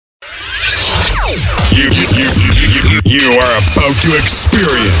You are about to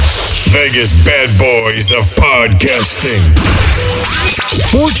experience Vegas bad boys of podcasting.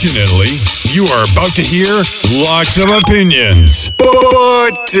 Fortunately, you are about to hear lots of opinions,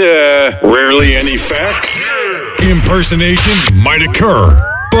 but rarely any facts. Impersonations might occur,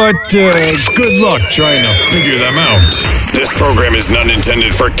 but good luck trying to figure them out. This program is not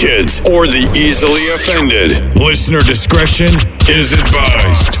intended for kids or the easily offended. Listener discretion is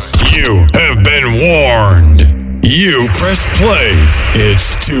advised. You have been warned. You press play.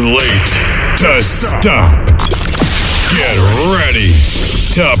 It's too late to stop. Get ready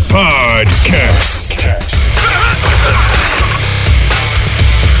to podcast.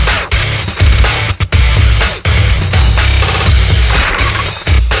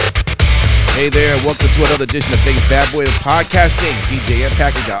 Hey there, welcome to another edition of Vegas Bad Boy of Podcasting. DJ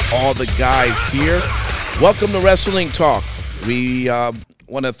Impact, we got all the guys here. Welcome to Wrestling Talk. We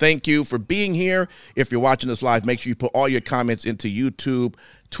want to thank you for being here. If you're watching us live, make sure you put all your comments into YouTube,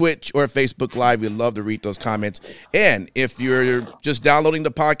 Twitch, or Facebook Live. We'd love to read those comments. And if you're just downloading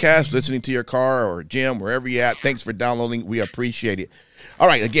the podcast, listening to your car or gym, wherever you're at, thanks for downloading. We appreciate it. All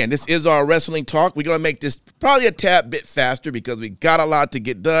right, again, this is our Wrestling Talk. We're going to make this probably a tad bit faster because we got a lot to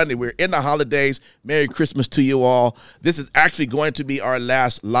get done, and we're in the holidays. Merry Christmas to you all. This is actually going to be our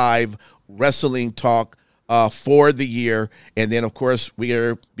last live Wrestling Talk for the year, and then, of course,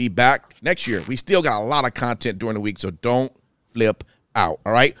 we'll be back next year. We still got a lot of content during the week, so don't flip out,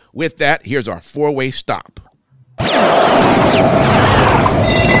 all right? With that, here's our four-way stop.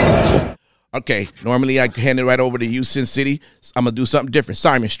 Okay, normally I hand it right over to you, Sin City. I'm going to do something different.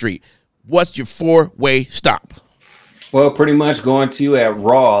 Simon Street, what's your four-way stop? Well, pretty much going to you at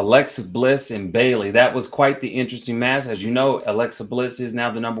Raw, Alexa Bliss and Bayley. That was quite the interesting match. As you know, Alexa Bliss is now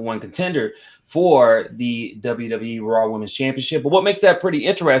the number one contender for the WWE Raw Women's Championship. But what makes that pretty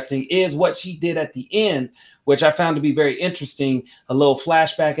interesting is what she did at the end, which I found to be very interesting. A little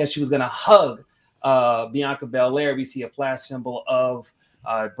flashback as she was going to hug Bianca Belair. We see a flash symbol of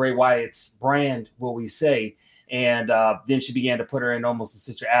Bray Wyatt's brand, will we say. And then she began to put her in almost a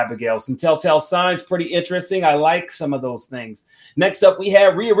Sister Abigail. Some telltale signs, pretty interesting. I like some of those things. Next up, we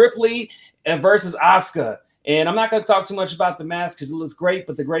have Rhea Ripley versus Asuka. And I'm not going to talk too much about the mask because it looks great.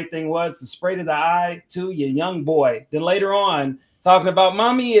 But the great thing was the spray to the eye to your young boy. Then later on, talking about,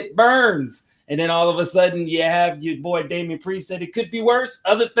 Mommy, it burns. And then all of a sudden, you have your boy Damian Priest said it could be worse.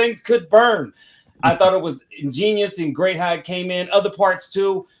 Other things could burn. I thought it was ingenious and great how it came in. Other parts,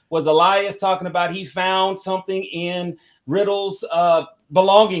 too, was Elias talking about he found something in Riddle's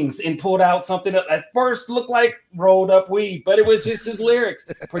belongings and pulled out something that at first looked like rolled up weed, but it was just his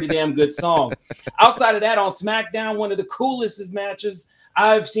lyrics. Pretty damn good song. Outside of that, on SmackDown, one of the coolest matches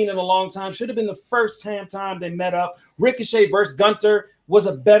I've seen in a long time. Should have been the first time they met up. Ricochet versus Gunter was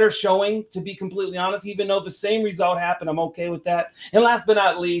a better showing, to be completely honest. Even though the same result happened, I'm okay with that. And last but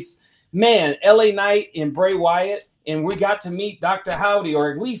not least, man, LA Knight and Bray Wyatt, and we got to meet Dr. Howdy,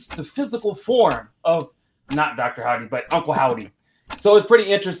 or at least the physical form of, not Dr. Howdy, but Uncle Howdy. So it's pretty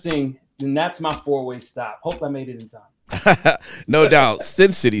interesting, and that's my four-way stop. Hope I made it in time. No doubt.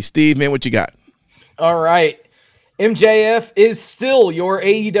 Sin City. Steve, man, what you got? All right. MJF is still your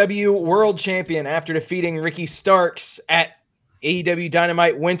AEW World Champion after defeating Ricky Starks at AEW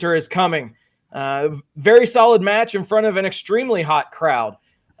Dynamite Winter is Coming. Very solid match in front of an extremely hot crowd.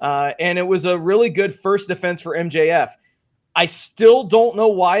 And it was a really good first defense for MJF. I still don't know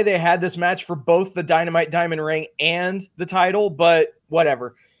why they had this match for both the Dynamite Diamond Ring and the title, but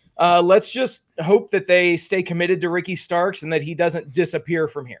whatever. Let's just hope that they stay committed to Ricky Starks and that he doesn't disappear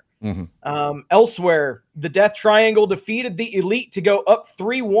from here. Mm-hmm. Elsewhere, the Death Triangle defeated the Elite to go up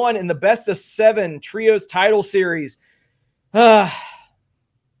 3-1 in the best of 7 trios title series. They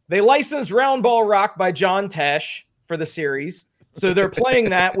licensed Round Ball Rock by John Tesh for the series. So they're playing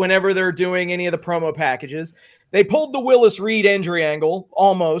that whenever they're doing any of the promo packages. They pulled the Willis Reed injury angle,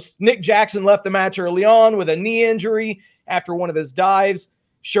 almost. Nick Jackson left the match early on with a knee injury after one of his dives.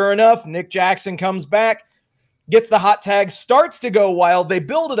 Sure enough, Nick Jackson comes back, gets the hot tag, starts to go wild. They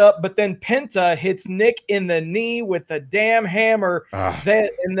build it up, but then Penta hits Nick in the knee with the damn hammer.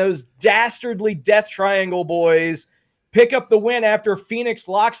 And those dastardly Death Triangle boys pick up the win after Phoenix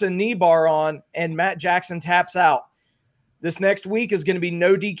locks a knee bar on and Matt Jackson taps out. This next week is going to be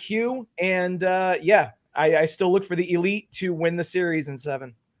no DQ. And I still look for the Elite to win the series in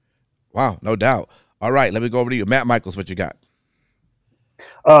 7. Wow, no doubt. All right, let me go over to you. Matt Michaels, what you got?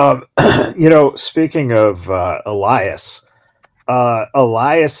 Speaking of Elias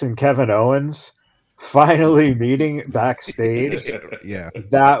and Kevin Owens finally meeting backstage. Yeah.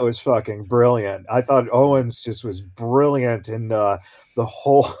 That was fucking brilliant. I thought Owens just was brilliant in the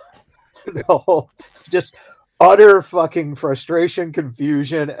whole just utter fucking frustration,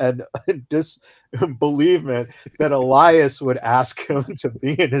 confusion, and disbelievement that Elias would ask him to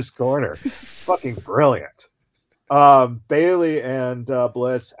be in his corner. Fucking brilliant. Bailey and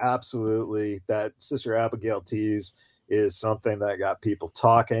Bliss, absolutely. That Sister Abigail tease is something that got people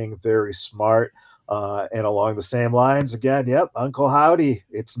talking. Very smart. And along the same lines, again, yep, Uncle Howdy.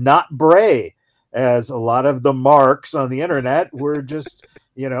 It's not Bray, as a lot of the marks on the internet were just,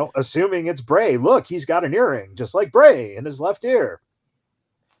 assuming it's Bray. Look, he's got an earring, just like Bray, in his left ear.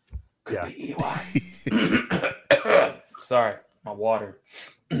 Yeah. Sorry, my water.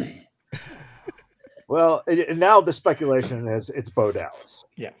 Well, now the speculation is it's Bo Dallas.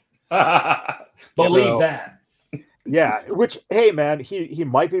 Yeah. Believe that. Yeah, which, hey man, he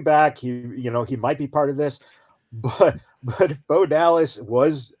might be back. He might be part of this, but if Bo Dallas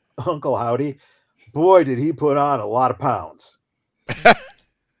was Uncle Howdy, boy, did he put on a lot of pounds.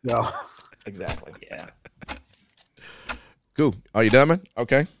 No, exactly. Yeah. Cool. Are you done, man?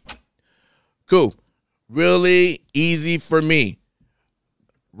 Okay. Cool. Really easy for me.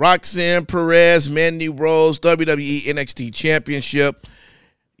 Roxanne Perez, Mandy Rose, WWE NXT Championship.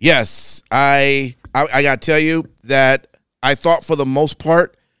 Yes, I got to tell you that I thought for the most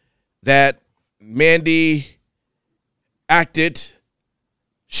part that Mandy acted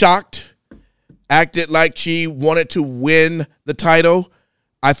shocked, acted like she wanted to win the title.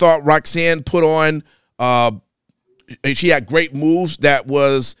 I thought Roxanne put on, she had great moves that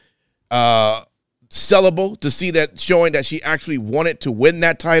was sellable to see that, showing that she actually wanted to win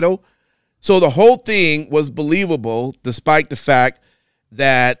that title. So the whole thing was believable, despite the fact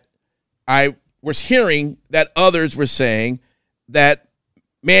that I was hearing that others were saying that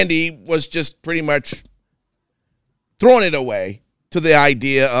Mandy was just pretty much throwing it away to the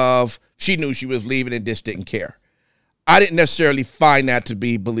idea of she knew she was leaving and just didn't care. I didn't necessarily find that to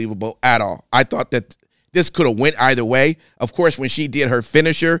be believable at all. I thought that this could have went either way. Of course, when she did her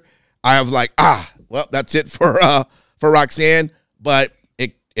finisher, I was like, well, that's it for Roxanne. But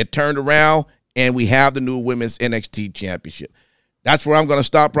it turned around, and we have the new Women's NXT Championship. That's where I'm going to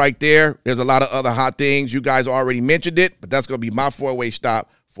stop right there. There's a lot of other hot things. You guys already mentioned it, but that's going to be my four-way stop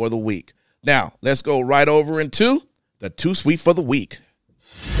for the week. Now, let's go right over into the Too Sweet for the week.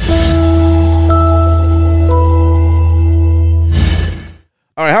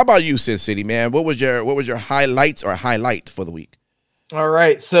 All right, how about you, Sin City, man? What was your highlights or highlight for the week? All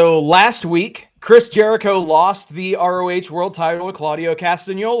right, so last week, Chris Jericho lost the ROH World title to Claudio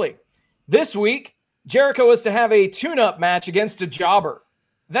Castagnoli. This week, Jericho was to have a tune-up match against a jobber.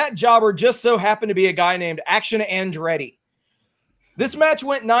 That jobber just so happened to be a guy named Action Andretti. This match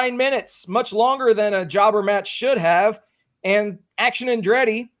went 9 minutes, much longer than a jobber match should have, and Action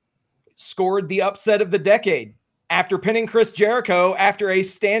Andretti scored the upset of the decade after pinning Chris Jericho after a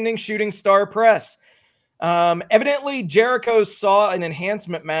standing shooting star press. Evidently, Jericho saw an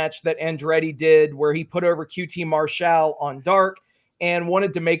enhancement match that Andretti did where he put over QT Marshall on Dark and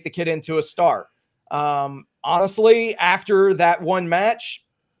wanted to make the kid into a star. Honestly, after that one match,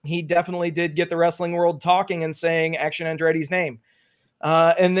 he definitely did get the wrestling world talking and saying Action Andretti's name.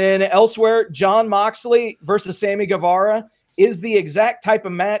 And then elsewhere, Jon Moxley versus Sammy Guevara is the exact type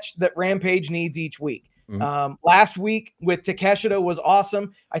of match that Rampage needs each week. Mm-hmm. Last week with Takeshita was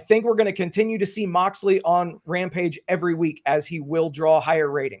awesome. I think we're going to continue to see Moxley on Rampage every week as he will draw higher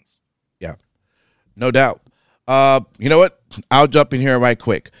ratings. Yeah, no doubt. You know what? I'll jump in here right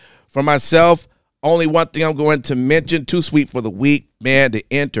quick. For myself, only one thing I'm going to mention, Too Sweet for the week, man, the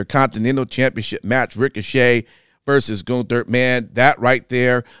Intercontinental Championship match, Ricochet versus Gunther, man, that right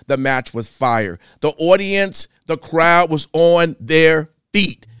there, the match was fire. The audience, the crowd was on their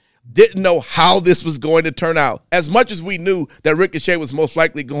feet. Didn't know how this was going to turn out. As much as we knew that Ricochet was most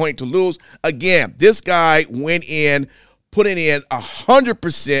likely going to lose, again, this guy went in, putting in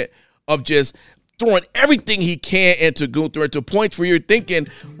 100% of just throwing everything he can into Gunther to points where you're thinking,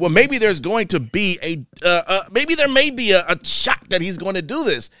 well, maybe there's going to be maybe there may be a shot that he's going to do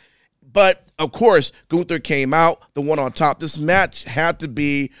this. But, of course, Gunther came out, the one on top. This match had to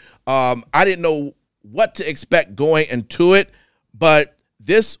be, I didn't know what to expect going into it, but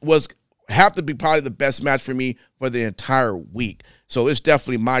this have to be probably the best match for me for the entire week. So it's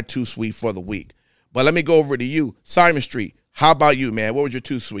definitely my Too Sweet for the week. But let me go over to you. Simon Street, how about you, man? What was your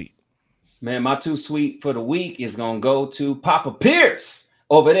Too Sweet? Man, my Too Sweet for the week is going to go to Papa Pierce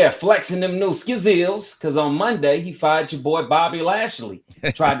over there flexing them new skills, because on Monday he fired your boy Bobby Lashley.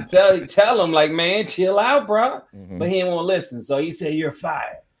 Tried to tell him, like, man, chill out, bro. Mm-hmm. But he didn't want to listen. So he said, you're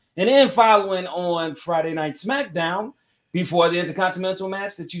fired. And then following on Friday Night SmackDown, before the Intercontinental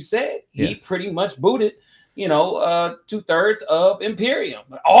match that you said, he pretty much booted, 2/3 of Imperium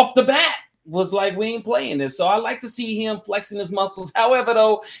off the bat. was like, we ain't playing this. So I like to see him flexing his muscles. However,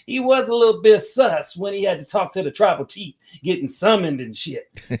 though, he was a little bit sus when he had to talk to the tribal chief, getting summoned and shit.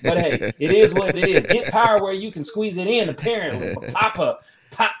 But hey, it is what it is. Get power where you can squeeze it in, apparently. Papa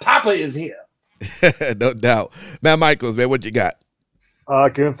is here. No doubt. Matt Michaels, man, what you got?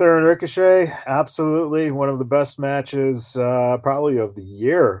 Gunther and Ricochet, absolutely one of the best matches probably of the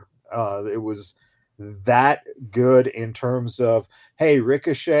year. It was that good in terms of, hey,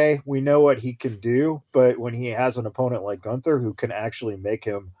 Ricochet, we know what he can do, but when he has an opponent like Gunther who can actually make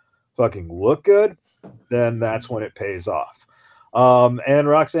him fucking look good, then that's when it pays off. And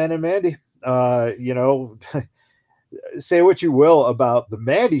Roxanne and Mandy, say what you will about the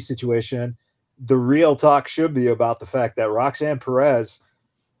Mandy situation. The real talk should be about the fact that Roxanne Perez,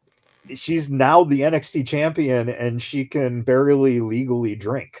 she's now the NXT champion and she can barely legally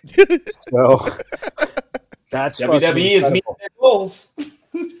drink. So that's WWE is meeting their goals.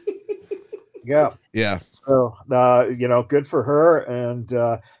 Yeah. Yeah. So, good for her. And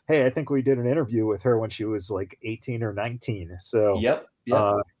hey, I think we did an interview with her when she was like 18 or 19. So, Yep.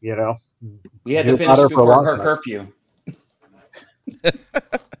 We had to finish before her curfew.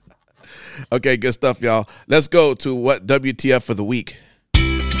 Okay, good stuff, y'all. Let's go to what WTF for the week.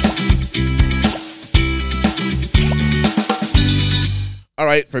 All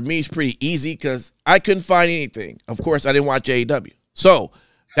right, for me, it's pretty easy because I couldn't find anything. Of course, I didn't watch AEW. So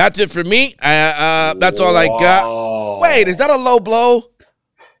that's it for me. That's all I got. Wait, is that a low blow?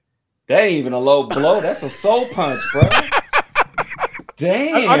 That ain't even a low blow. That's a soul punch, bro.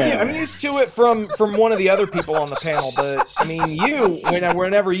 Damn. I'm used to it from one of the other people on the panel, but I mean,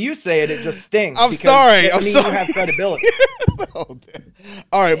 whenever you say it, it just stings. I'm sorry. You have credibility.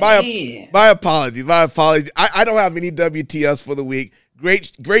 All right, my apologies. I don't have any WTFs for the week.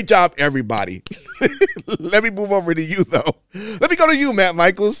 Great job, everybody. Let me move over to you, though. Let me go to you, Matt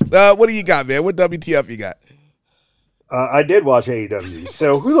Michaels. What do you got, man? What WTF you got? I did watch AEW.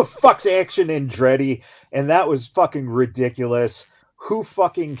 So who the fuck's Action Andretti? And that was fucking ridiculous. Who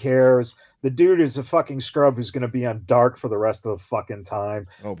fucking cares? The dude is a fucking scrub who's going to be on Dark for the rest of the fucking time.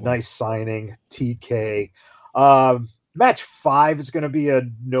 Oh, boy. Nice signing. TK. Match 5 is going to be a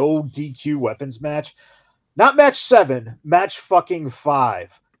no DQ weapons match. Not match 7. Match fucking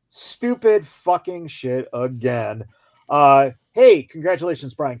 5. Stupid fucking shit again. Hey,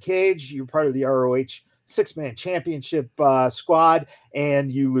 congratulations, Brian Cage. You're part of the ROH 6-man championship squad,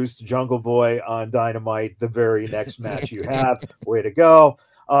 and you lose to Jungle Boy on Dynamite the very next match you have. Way to go.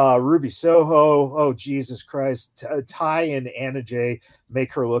 Ruby Soho, oh Jesus Christ. Ty and Anna Jay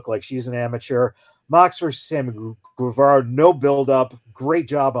make her look like she's an amateur. Mox versus Sammy Guevara, no build-up. Great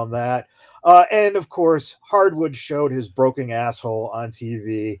job on that. And of course, Hardwood showed his broken asshole on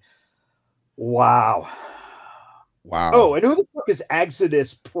TV. Wow. Oh, and who the fuck is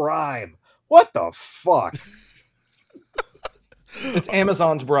Exodus Prime? What the fuck? It's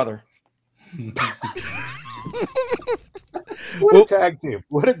Amazon's brother. What a tag team.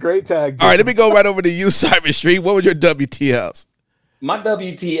 What a great tag team. All right, let me go right over to you, Simon Street. What was your WTFs? My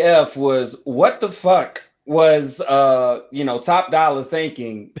WTF was, what the fuck was, Top Dollar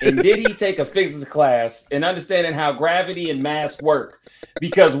thinking? And did he take a physics class and understanding how gravity and mass work?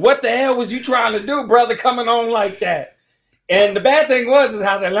 Because what the hell was you trying to do, brother, coming on like that? And the bad thing is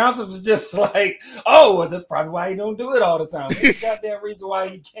how the announcer was just like, oh, well, that's probably why he don't do it all the time. That's the goddamn reason why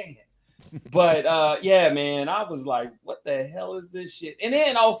he can't. But, yeah, man, I was like, what the hell is this shit? And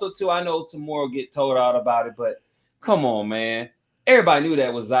then also, too, I know tomorrow get told out about it, but come on, man. Everybody knew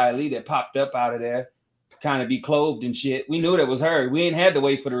that was Xia Li that popped up out of there, kind of be clothed and shit. We knew that was her. We ain't had to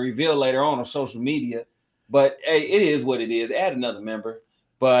wait for the reveal later on social media. But, hey, it is what it is. Add another member.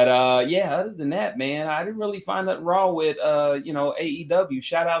 But, yeah, other than that, man, I didn't really find nothing wrong with, AEW.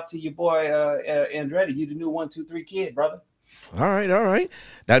 Shout out to your boy, Andretti. You the new 1, 2, 3 kid, brother. All right.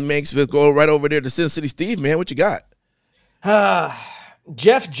 That makes us go right over there to Sin City Steve, man. What you got?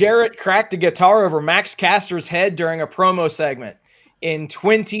 Jeff Jarrett cracked a guitar over Max Caster's head during a promo segment in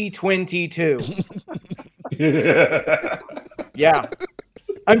 2022. Yeah.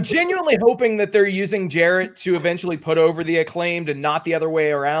 I'm genuinely hoping that they're using Jarrett to eventually put over the Acclaimed and not the other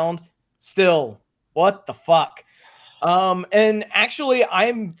way around. Still, what the fuck? And actually,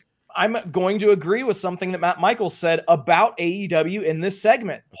 I'm going to agree with something that Matt Michaels said about AEW in this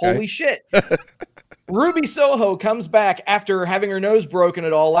segment. Okay. Holy shit. Ruby Soho comes back after having her nose broken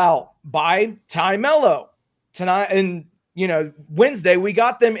it all out by Ty Mello. Tonight and Wednesday, we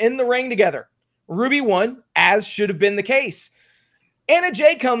got them in the ring together. Ruby won, as should have been the case. Anna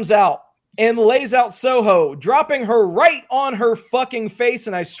Jay comes out and lays out Soho, dropping her right on her fucking face,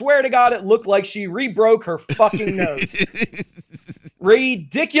 and I swear to God, it looked like she re-broke her fucking nose.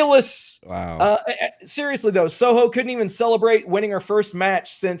 Ridiculous. Wow. Seriously, though, Soho couldn't even celebrate winning her first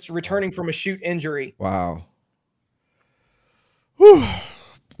match since returning from a shoot injury. Wow. Whew.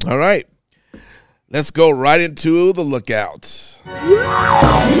 All right. Let's go right into the lookout.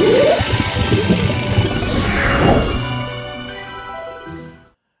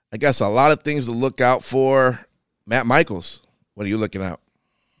 I guess a lot of things to look out for. Matt Michaels, what are you looking at?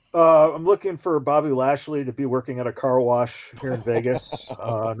 I'm looking for Bobby Lashley to be working at a car wash here in Vegas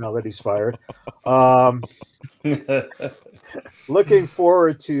now that he's fired. Looking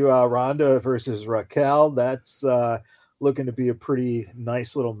forward to Ronda versus Raquel. That's looking to be a pretty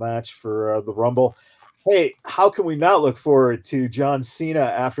nice little match for the Rumble. Hey, how can we not look forward to John Cena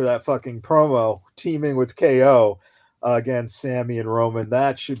after that fucking promo teaming with KO against Sammy and Roman?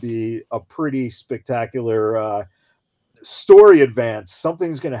 That should be a pretty spectacular story advance.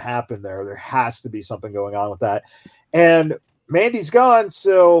 Something's going to happen there. There has to be something going on with that. And Mandy's gone,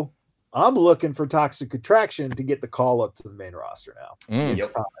 so I'm looking for Toxic Attraction to get the call up to the main roster now. It's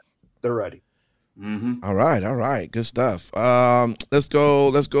time. They're ready. Mm-hmm. All right. Good stuff. Let's go,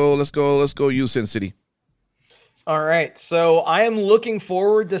 you, Sin City. All right. So I am looking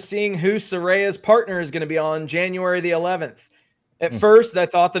forward to seeing who Saraya's partner is going to be on January the 11th. At first, I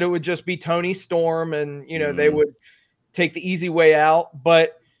thought that it would just be Tony Storm and, they would take the easy way out.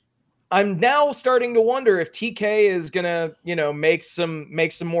 But I'm now starting to wonder if TK is going to, make some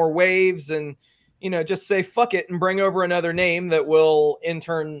more waves and, just say fuck it and bring over another name that will in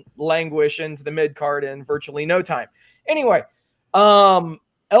turn languish into the mid card in virtually no time. Anyway,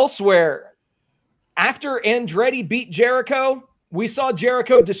 elsewhere, after Andretti beat Jericho, we saw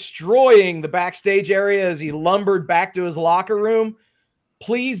Jericho destroying the backstage area as he lumbered back to his locker room.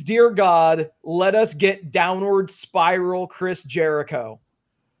 Please, dear God, let us get downward spiral Chris Jericho.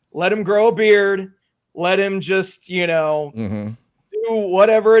 Let him grow a beard. Let him just, do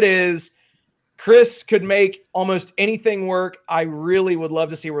whatever it is. Chris could make almost anything work. I really would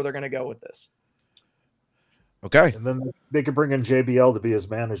love to see where they're going to go with this. Okay. And then they could bring in JBL to be his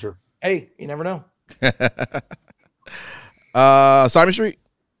manager. Hey, you never know. Simon Street.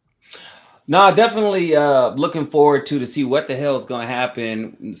 No, definitely looking forward to see what the hell is going to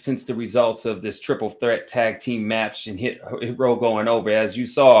happen since the results of this triple threat tag team match and hit row going over. As you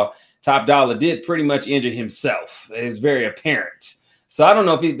saw, Top Dollar did pretty much injure himself. It was very apparent. So I don't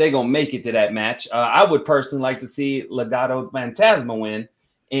know if they're going to make it to that match. I would personally like to see Legado Fantasma win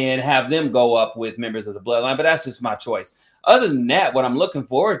and have them go up with members of the Bloodline, but that's just my choice. Other than that, what I'm looking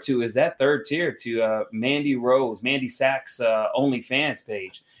forward to is that third tier to Mandy Sachs OnlyFans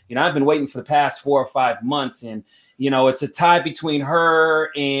page. I've been waiting for the past 4 or 5 months, and it's a tie between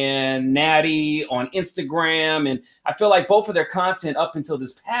her and Natty on Instagram, and I feel like both of their content up until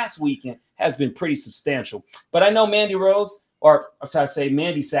this past weekend has been pretty substantial. But I know Mandy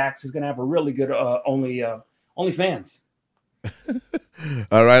Sachs is going to have a really good OnlyFans.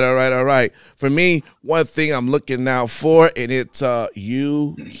 All right. For me, one thing I'm looking out for, and it's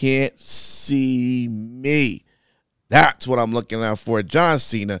You Can't See Me. That's what I'm looking out for. John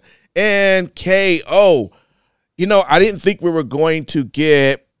Cena and KO. I didn't think we were going to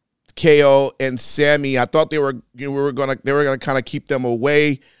get KO and Sammy. I thought they were gonna kind of keep them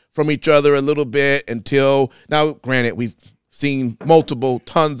away from each other a little bit until now. Granted, we've seen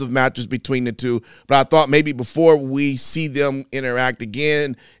tons of matches between the two, but I thought maybe before we see them interact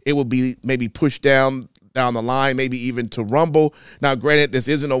again, it would be maybe pushed down the line, maybe even to Rumble. Now, granted, this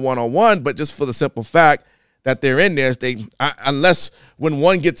isn't a one-on-one, but just for the simple fact that they're in there, unless when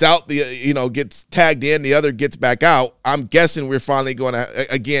one gets out, gets tagged in, the other gets back out. I'm guessing we're finally going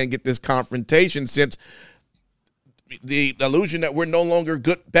to again get this confrontation, since the illusion that we're no longer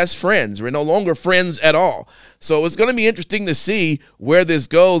best friends. We're no longer friends at all. So it's going to be interesting to see where this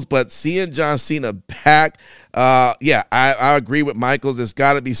goes. But seeing John Cena back, I agree with Michaels. There's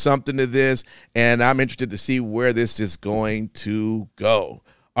got to be something to this, and I'm interested to see where this is going to go.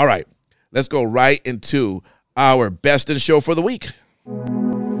 All right, let's go right into our best in show for the week.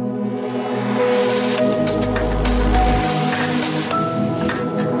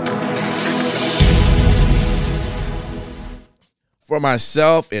 For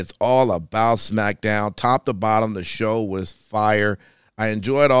myself, it's all about SmackDown. Top to bottom, the show was fire. I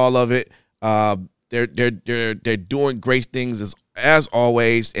enjoyed all of it. They're doing great things as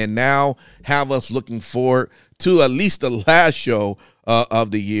always, and now have us looking forward to at least the last show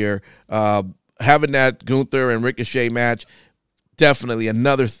of the year. Having that Gunther and Ricochet match, definitely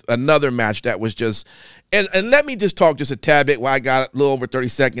another match that was just. And let me just talk just a tad bit while I got a little over 30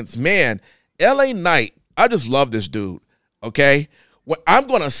 seconds. Man, LA Knight, I just love this dude. Okay, I'm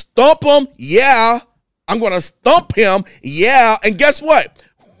gonna stomp him. Yeah, I'm going to stump him. Yeah. And guess what?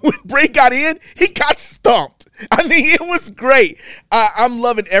 When Bray got in, he got stumped. I mean, it was great. I'm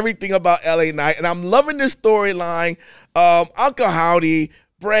loving everything about LA Knight, and I'm loving this storyline. Uncle Howdy,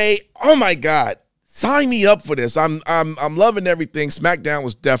 Bray, oh my God. Sign me up for this. I'm loving everything. SmackDown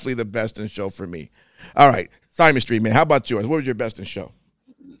was definitely the best in show for me. All right, Simon Street, man, how about yours? What was your best in show?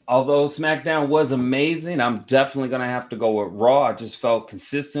 Although SmackDown was amazing, I'm definitely going to have to go with Raw. I just felt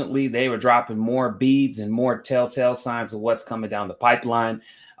consistently they were dropping more beads and more telltale signs of what's coming down the pipeline.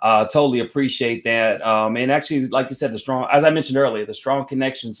 Totally appreciate that. And actually, like you said, as I mentioned earlier, the strong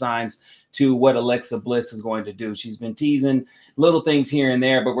connection signs to what Alexa Bliss is going to do. She's been teasing little things here and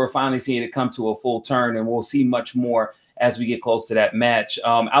there, but we're finally seeing it come to a full turn, and we'll see much more as we get close to that match.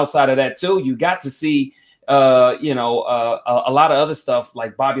 Outside of that, too, you got to see a lot of other stuff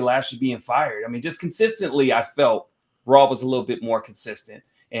like Bobby Lashley being fired. I mean, just consistently, I felt Raw was a little bit more consistent,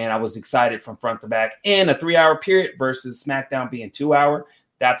 and I was excited from front to back. In a 3-hour period versus SmackDown being 2-hour,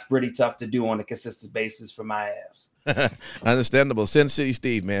 that's pretty tough to do on a consistent basis for my ass. Understandable. Sin City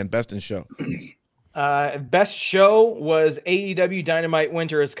Steve, man, best in show. Best show was AEW Dynamite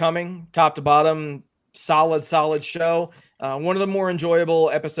Winter is Coming. Top to bottom, solid show. One of the more enjoyable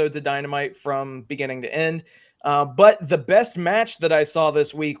episodes of Dynamite from beginning to end. But the best match that I saw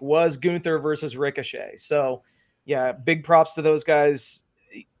this week was Gunther versus Ricochet. So, yeah, big props to those guys.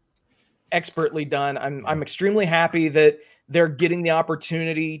 Expertly done. I'm extremely happy that they're getting the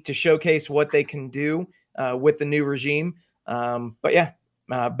opportunity to showcase what they can do with the new regime. But yeah,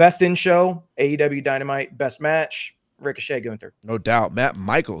 best in show, AEW Dynamite, best match, Ricochet, Gunther. No doubt. Matt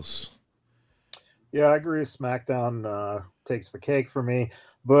Michaels. Yeah, I agree. SmackDown takes the cake for me.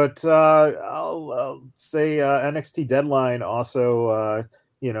 But I'll say NXT Deadline also,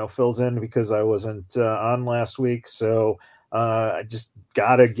 fills in because I wasn't on last week. So I just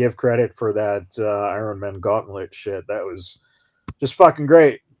got to give credit for that Iron Man Gauntlet shit. That was just fucking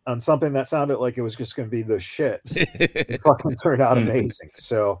great on something that sounded like it was just going to be the shit. It fucking turned out amazing.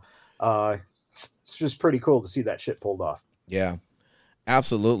 So it's just pretty cool to see that shit pulled off. Yeah,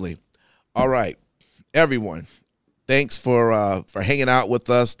 absolutely. All right, everyone. Thanks for hanging out with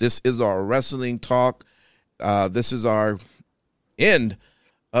us. This is our wrestling talk. This is our end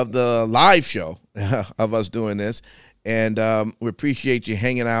of the live show of us doing this. And we appreciate you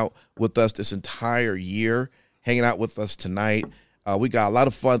hanging out with us this entire year, hanging out with us tonight. We got a lot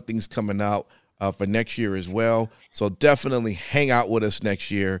of fun things coming out for next year as well. So definitely hang out with us next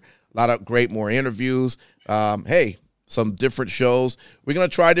year. A lot of great more interviews. Hey, some different shows. We're going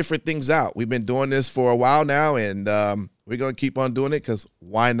to try different things out. We've been doing this for a while now, and we're going to keep on doing it because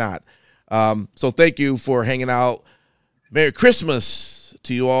why not? So thank you for hanging out. Merry Christmas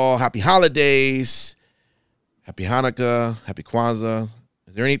to you all. Happy holidays. Happy Hanukkah. Happy Kwanzaa.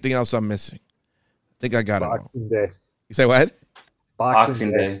 Is there anything else I'm missing? I think I got it all. Boxing Day. You say what?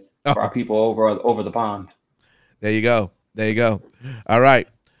 Boxing Day. For our people over the pond. There you go. There you go. All right.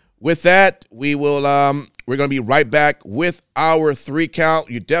 With that, we will we're going to be right back with our 3 count.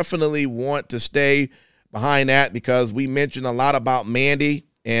 You definitely want to stay behind that because we mentioned a lot about Mandy,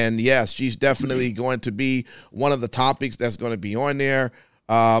 and yes, she's definitely going to be one of the topics that's going to be on there.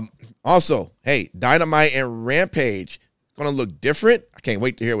 Also, hey, Dynamite and Rampage going to look different. I can't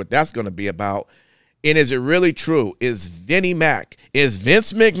wait to hear what that's going to be about. And is it really true? Is Vinnie Mac, is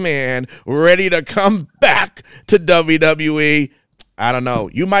Vince McMahon ready to come back to WWE? I don't know.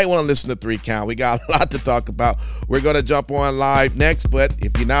 You might want to listen to 3 count. We got a lot to talk about. We're going to jump on live next, but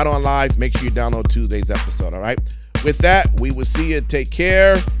if you're not on live, make sure you download Tuesday's episode, all right? With that, we will see you. Take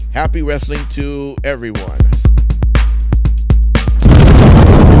care. Happy wrestling to everyone.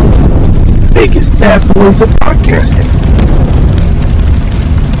 Vegas Bad Boys of Podcasting.